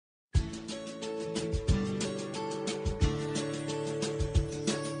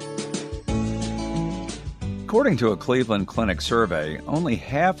According to a Cleveland Clinic survey, only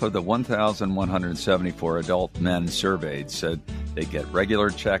half of the 1,174 adult men surveyed said they get regular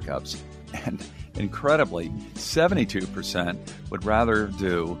checkups, and incredibly, 72% would rather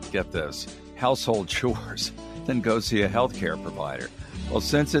do, get this, household chores than go see a healthcare provider. Well,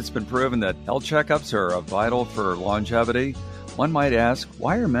 since it's been proven that health checkups are vital for longevity, one might ask,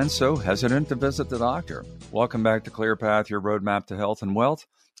 why are men so hesitant to visit the doctor? Welcome back to ClearPath, your roadmap to health and wealth.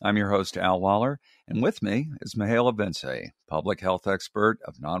 I'm your host, Al Waller, and with me is Mihaela Vince, public health expert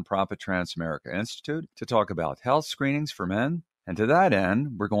of nonprofit Transamerica Institute, to talk about health screenings for men. And to that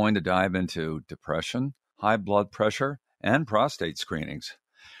end, we're going to dive into depression, high blood pressure, and prostate screenings.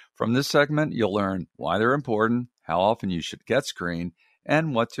 From this segment, you'll learn why they're important, how often you should get screened,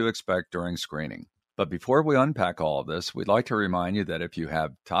 and what to expect during screening. But before we unpack all of this, we'd like to remind you that if you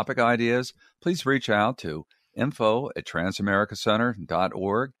have topic ideas, please reach out to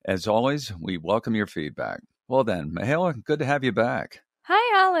info@transamericacenter.org. As always, we welcome your feedback. Well then, Mihaela, good to have you back.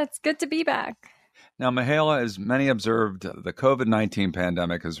 Hi, Al. It's good to be back. Now, Mihaela, as many observed, the COVID-19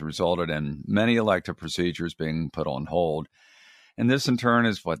 pandemic has resulted in many elective procedures being put on hold. And this, in turn,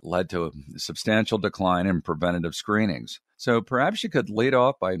 is what led to a substantial decline in preventative screenings. So perhaps you could lead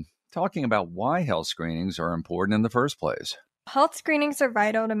off by talking about why health screenings are important in the first place. Health screenings are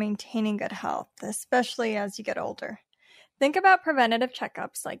vital to maintaining good health, especially as you get older. Think about preventative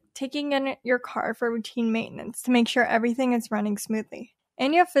checkups like taking in your car for routine maintenance to make sure everything is running smoothly.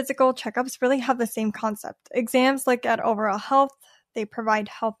 Annual physical checkups really have the same concept. Exams look at overall health, they provide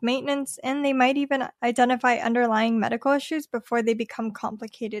health maintenance, and they might even identify underlying medical issues before they become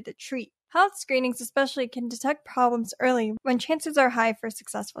complicated to treat. Health screenings especially can detect problems early when chances are high for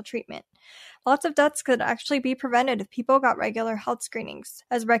successful treatment. Lots of deaths could actually be prevented if people got regular health screenings,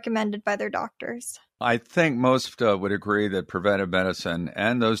 as recommended by their doctors. I think most would agree that preventive medicine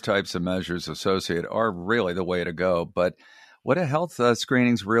and those types of measures associated are really the way to go. But what do health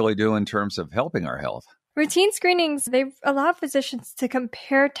screenings really do in terms of helping our health? Routine screenings, they allow physicians to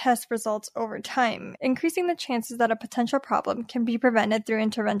compare test results over time, increasing the chances that a potential problem can be prevented through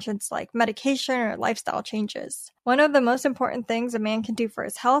interventions like medication or lifestyle changes. One of the most important things a man can do for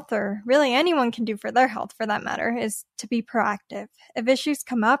his health, or really anyone can do for their health for that matter, is to be proactive. If issues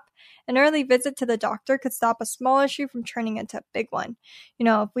come up, an early visit to the doctor could stop a small issue from turning into a big one.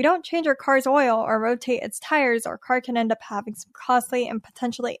 If we don't change our car's oil or rotate its tires, our car can end up having some costly and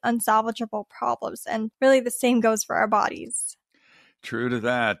potentially unsalvageable problems. And really the same goes for our bodies. True to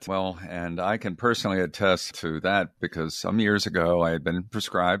that. Well, and I can personally attest to that because some years ago I had been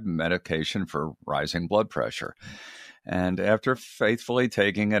prescribed medication for rising blood pressure. And after faithfully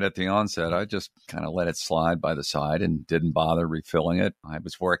taking it at the onset, I just kind of let it slide by the side and didn't bother refilling it. I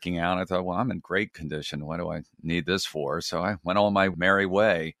was working out. I thought, well, I'm in great condition. What do I need this for? So I went on my merry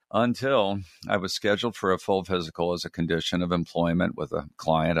way until I was scheduled for a full physical as a condition of employment with a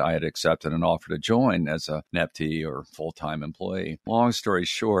client I had accepted an offer to join as a FTE or full-time employee. Long story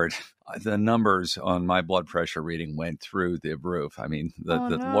short, the numbers on my blood pressure reading went through the roof. I mean, the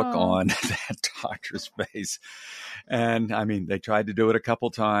look on that doctor's face. And I mean, they tried to do it a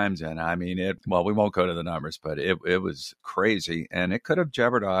couple times. And I mean, we won't go to the numbers, but it was crazy. And it could have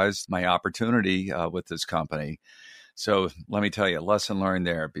jeopardized my opportunity with this company. So let me tell you, lesson learned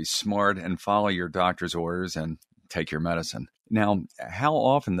there. Be smart and follow your doctor's orders and take your medicine. Now, how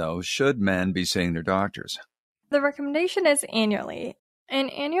often, though, should men be seeing their doctors? The recommendation is annually. An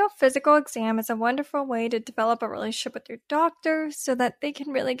annual physical exam is a wonderful way to develop a relationship with your doctor so that they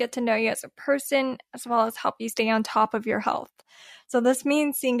can really get to know you as a person, as well as help you stay on top of your health. So this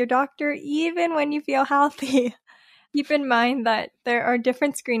means seeing your doctor even when you feel healthy. Keep in mind that there are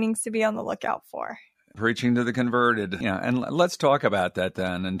different screenings to be on the lookout for. Preaching to the converted. Yeah, and let's talk about that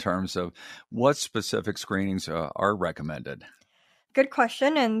then in terms of what specific screenings are recommended. Good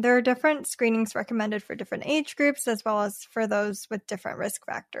question. And there are different screenings recommended for different age groups as well as for those with different risk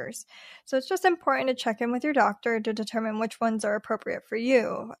factors. So it's just important to check in with your doctor to determine which ones are appropriate for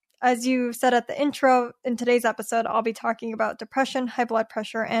you. As you said at the intro, in today's episode, I'll be talking about depression, high blood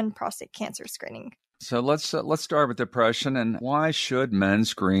pressure, and prostate cancer screening. So let's start with depression. And why should men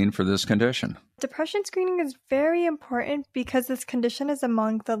screen for this condition? Depression screening is very important because this condition is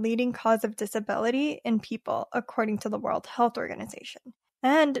among the leading cause of disability in people, according to the World Health Organization.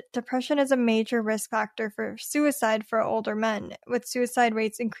 And depression is a major risk factor for suicide for older men, with suicide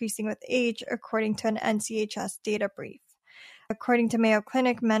rates increasing with age, according to an NCHS data brief. According to Mayo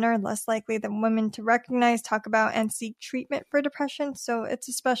Clinic, men are less likely than women to recognize, talk about, and seek treatment for depression, so it's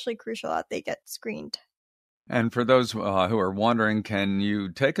especially crucial that they get screened. And for those who are wondering, can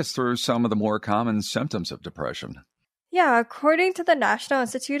you take us through some of the more common symptoms of depression? Yeah, according to the National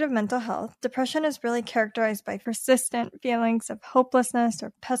Institute of Mental Health, depression is really characterized by persistent feelings of hopelessness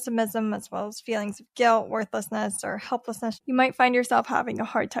or pessimism, as well as feelings of guilt, worthlessness, or helplessness. You might find yourself having a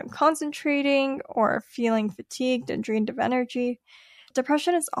hard time concentrating or feeling fatigued and drained of energy.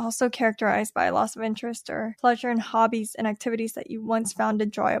 Depression is also characterized by a loss of interest or pleasure in hobbies and activities that you once found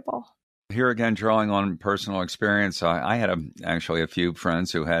enjoyable. Here again, drawing on personal experience, I had actually a few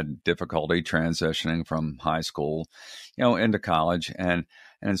friends who had difficulty transitioning from high school, into college, and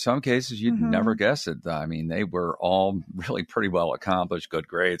in some cases you'd never guess it. I mean, they were all really pretty well accomplished, good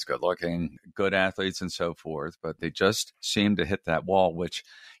grades, good looking, good athletes, and so forth, but they just seemed to hit that wall, which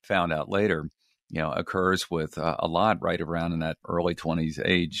found out later, occurs with a lot right around in that early 20s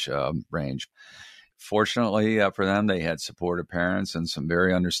age range. Fortunately for them, they had supportive parents and some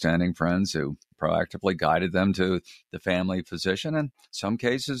very understanding friends who proactively guided them to the family physician, and some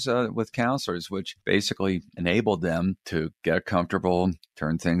cases with counselors, which basically enabled them to get comfortable,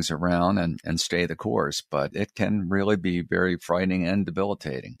 turn things around, and stay the course. But it can really be very frightening and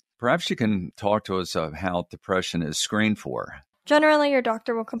debilitating. Perhaps you can talk to us of how depression is screened for. Generally, your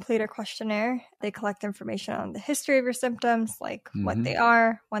doctor will complete a questionnaire. They collect information on the history of your symptoms, like what they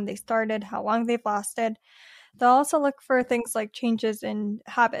are, when they started, how long they've lasted. They'll also look for things like changes in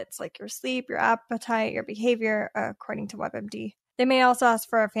habits, like your sleep, your appetite, your behavior, according to WebMD. They may also ask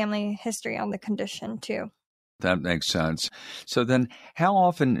for a family history on the condition, too. That makes sense. So then, how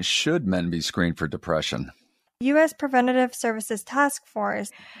often should men be screened for depression? U.S. Preventative Services Task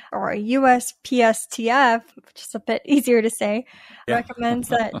Force, or USPSTF, which is a bit easier to say, recommends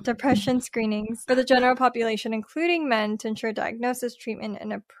that depression screenings for the general population, including men, to ensure diagnosis, treatment,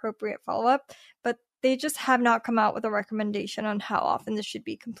 and appropriate follow-up. But they just have not come out with a recommendation on how often this should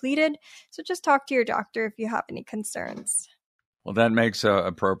be completed. So just talk to your doctor if you have any concerns. Well, that makes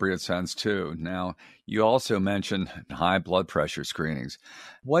appropriate sense, too. Now, you also mentioned high blood pressure screenings.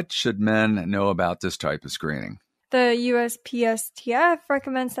 What should men know about this type of screening? The USPSTF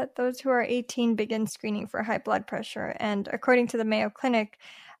recommends that those who are 18 begin screening for high blood pressure. And according to the Mayo Clinic,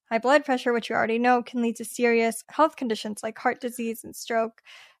 high blood pressure, which you already know, can lead to serious health conditions like heart disease and stroke.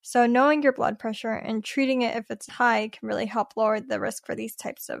 So knowing your blood pressure and treating it if it's high can really help lower the risk for these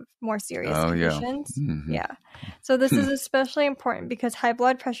types of more serious conditions. Yeah. So this is especially important because high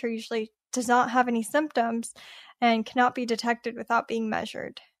blood pressure usually does not have any symptoms and cannot be detected without being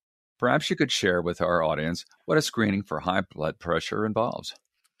measured. Perhaps you could share with our audience what a screening for high blood pressure involves.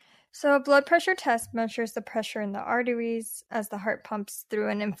 So a blood pressure test measures the pressure in the arteries as the heart pumps through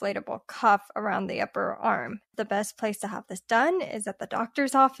an inflatable cuff around the upper arm. The best place to have this done is at the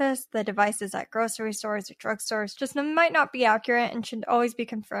doctor's office. The devices at grocery stores or drugstores just might not be accurate and should always be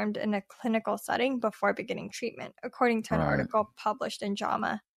confirmed in a clinical setting before beginning treatment, according to an article published in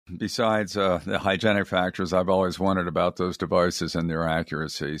JAMA. Besides the hygienic factors, I've always wondered about those devices and their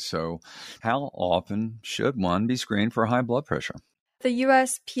accuracy. So how often should one be screened for high blood pressure? The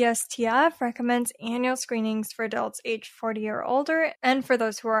USPSTF recommends annual screenings for adults aged 40 or older and for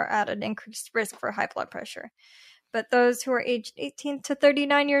those who are at an increased risk for high blood pressure. But those who are aged 18 to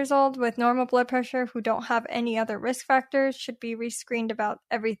 39 years old with normal blood pressure who don't have any other risk factors should be rescreened about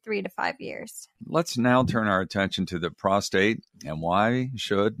every 3 to 5 years. Let's now turn our attention to the prostate and why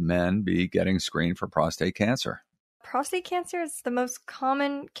should men be getting screened for prostate cancer? Prostate cancer is the most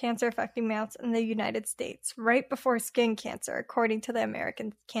common cancer affecting males in the United States, right before skin cancer, according to the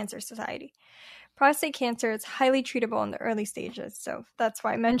American Cancer Society. Prostate cancer is highly treatable in the early stages, so that's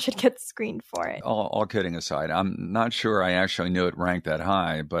why men should get screened for it. All kidding aside, I'm not sure I actually knew it ranked that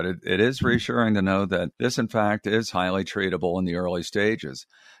high, but it is reassuring to know that this, in fact, is highly treatable in the early stages.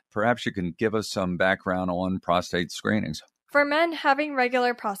 Perhaps you can give us some background on prostate screenings. For men, having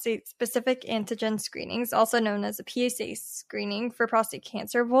regular prostate-specific antigen screenings, also known as a PSA screening for prostate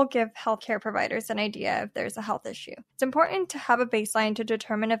cancer, will give healthcare providers an idea if there's a health issue. It's important to have a baseline to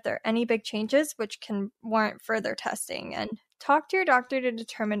determine if there are any big changes which can warrant further testing, and talk to your doctor to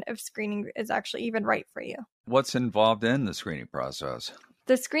determine if screening is actually even right for you. What's involved in the screening process?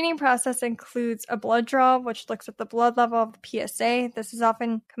 The screening process includes a blood draw, which looks at the blood level of the PSA. This is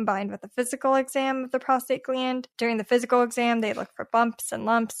often combined with a physical exam of the prostate gland. During the physical exam, they look for bumps and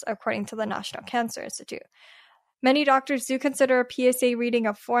lumps, according to the National Cancer Institute. Many doctors do consider a PSA reading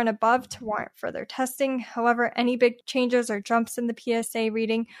of 4 and above to warrant further testing. However, any big changes or jumps in the PSA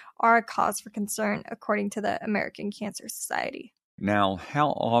reading are a cause for concern, according to the American Cancer Society. Now, how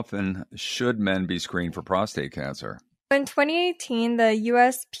often should men be screened for prostate cancer? In 2018, the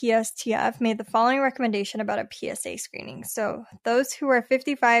USPSTF made the following recommendation about a PSA screening. So those who are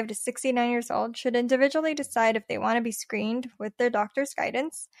 55 to 69 years old should individually decide if they want to be screened with their doctor's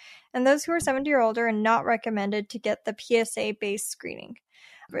guidance, and those who are 70 or older are not recommended to get the PSA-based screening.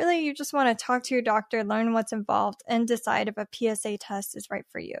 Really, you just want to talk to your doctor, learn what's involved, and decide if a PSA test is right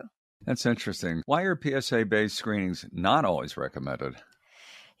for you. That's interesting. Why are PSA-based screenings not always recommended?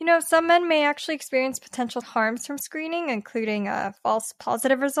 Some men may actually experience potential harms from screening, including false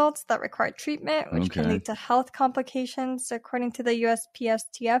positive results that require treatment, which can lead to health complications, according to the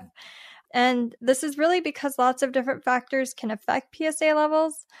USPSTF. And this is really because lots of different factors can affect PSA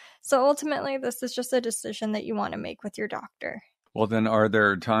levels. So ultimately, this is just a decision that you want to make with your doctor. Well, then, are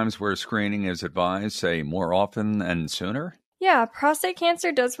there times where screening is advised, say, more often and sooner? Yeah, prostate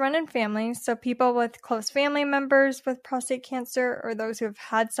cancer does run in families, so people with close family members with prostate cancer or those who have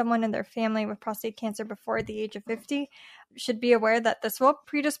had someone in their family with prostate cancer before the age of 50 should be aware that this will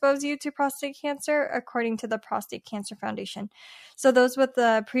predispose you to prostate cancer, according to the Prostate Cancer Foundation. So those with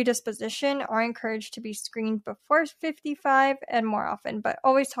the predisposition are encouraged to be screened before 55 and more often, but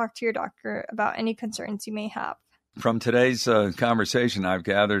always talk to your doctor about any concerns you may have. From today's conversation, I've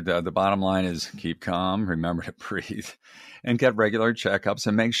gathered the bottom line is keep calm, remember to breathe, and get regular checkups,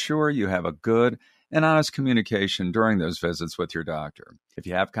 and make sure you have a good and honest communication during those visits with your doctor. If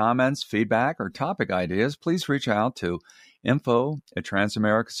you have comments, feedback, or topic ideas, please reach out to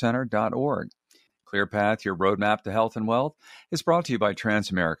info@transamericacenter.org. ClearPath, your roadmap to health and wealth, is brought to you by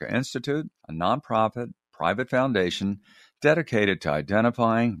Transamerica Institute, a nonprofit private foundation dedicated to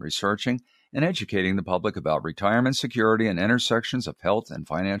identifying, researching, and educating the public about retirement security and intersections of health and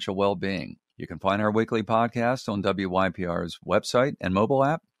financial well-being. You can find our weekly podcast on WYPR's website and mobile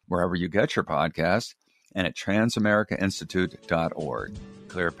app, wherever you get your podcasts, and at transamericainstitute.org.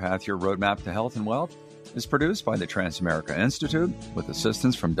 ClearPath, your roadmap to health and wealth, is produced by the Transamerica Institute with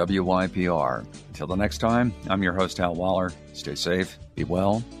assistance from WYPR. Until the next time, I'm your host, Hal Waller. Stay safe, be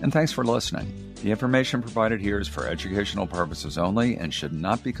well, and thanks for listening. The information provided here is for educational purposes only and should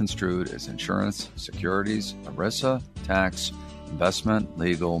not be construed as insurance, securities, ERISA, tax, investment,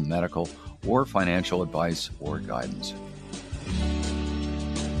 legal, medical, or financial advice or guidance.